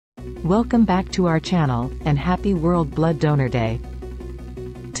Welcome back to our channel, and happy World Blood Donor Day.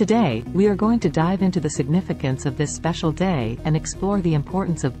 Today, we are going to dive into the significance of this special day and explore the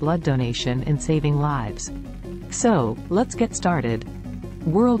importance of blood donation in saving lives. So, let's get started.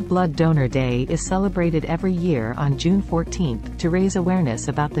 World Blood Donor Day is celebrated every year on June 14th to raise awareness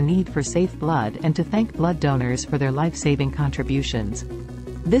about the need for safe blood and to thank blood donors for their life-saving contributions.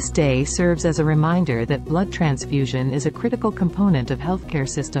 This day serves as a reminder that blood transfusion is a critical component of healthcare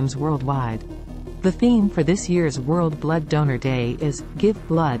systems worldwide. The theme for this year's World Blood Donor Day is "Give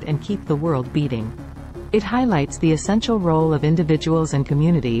Blood and Keep the World Beating." It highlights the essential role of individuals and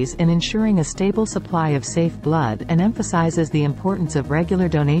communities in ensuring a stable supply of safe blood and emphasizes the importance of regular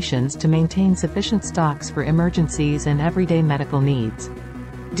donations to maintain sufficient stocks for emergencies and everyday medical needs.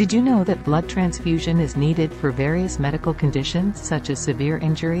 Did you know that blood transfusion is needed for various medical conditions such as severe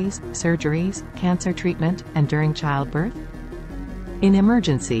injuries, surgeries, cancer treatment, and during childbirth? In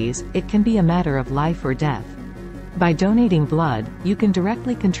emergencies, it can be a matter of life or death. By donating blood, you can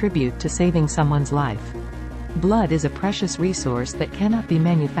directly contribute to saving someone's life. Blood is a precious resource that cannot be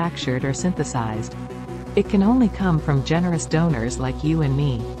manufactured or synthesized. It can only come from generous donors like you and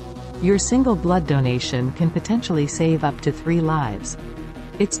me. Your single blood donation can potentially save up to 3 lives.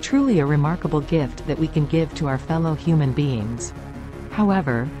 It's truly a remarkable gift that we can give to our fellow human beings.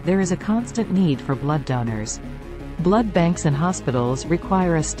 However, there is a constant need for blood donors. Blood banks and hospitals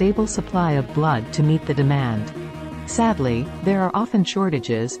require a stable supply of blood to meet the demand. Sadly, there are often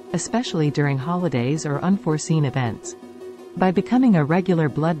shortages, especially during holidays or unforeseen events. By becoming a regular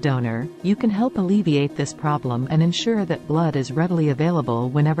blood donor, you can help alleviate this problem and ensure that blood is readily available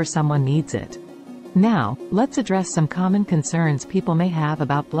whenever someone needs it. Now, let's address some common concerns people may have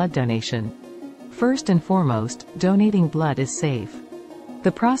about blood donation. First and foremost, donating blood is safe.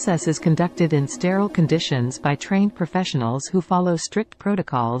 The process is conducted in sterile conditions by trained professionals who follow strict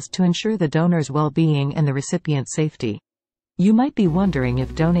protocols to ensure the donor's well-being and the recipient's safety. You might be wondering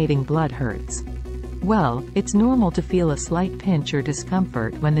if donating blood hurts. Well, it's normal to feel a slight pinch or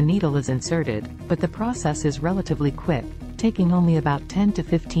discomfort when the needle is inserted, but the process is relatively quick, taking only about 10 to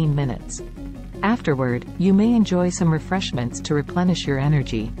 15 minutes. Afterward, you may enjoy some refreshments to replenish your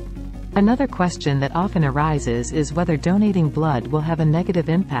energy. Another question that often arises is whether donating blood will have a negative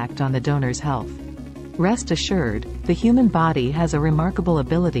impact on the donor's health. Rest assured, the human body has a remarkable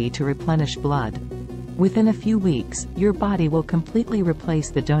ability to replenish blood. Within a few weeks, your body will completely replace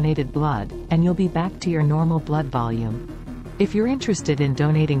the donated blood, and you'll be back to your normal blood volume. If you're interested in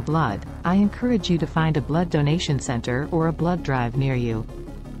donating blood, I encourage you to find a blood donation center or a blood drive near you.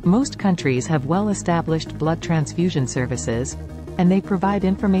 Most countries have well-established blood transfusion services, and they provide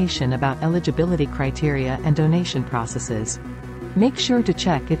information about eligibility criteria and donation processes. Make sure to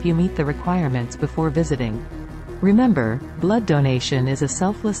check if you meet the requirements before visiting. Remember, blood donation is a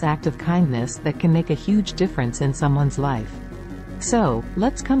selfless act of kindness that can make a huge difference in someone's life. So,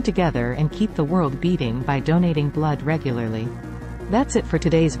 let's come together and keep the world beating by donating blood regularly. That's it for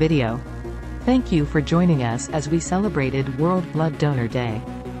today's video. Thank you for joining us as we celebrated World Blood Donor Day.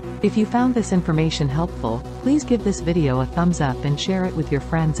 If you found this information helpful, please give this video a thumbs up and share it with your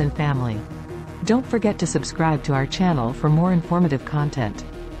friends and family. Don't forget to subscribe to our channel for more informative content.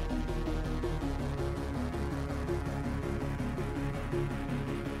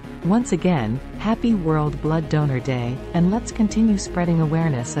 Once again, happy World Blood Donor Day, and let's continue spreading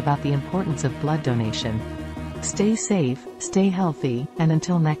awareness about the importance of blood donation. Stay safe, stay healthy, and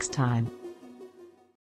until next time.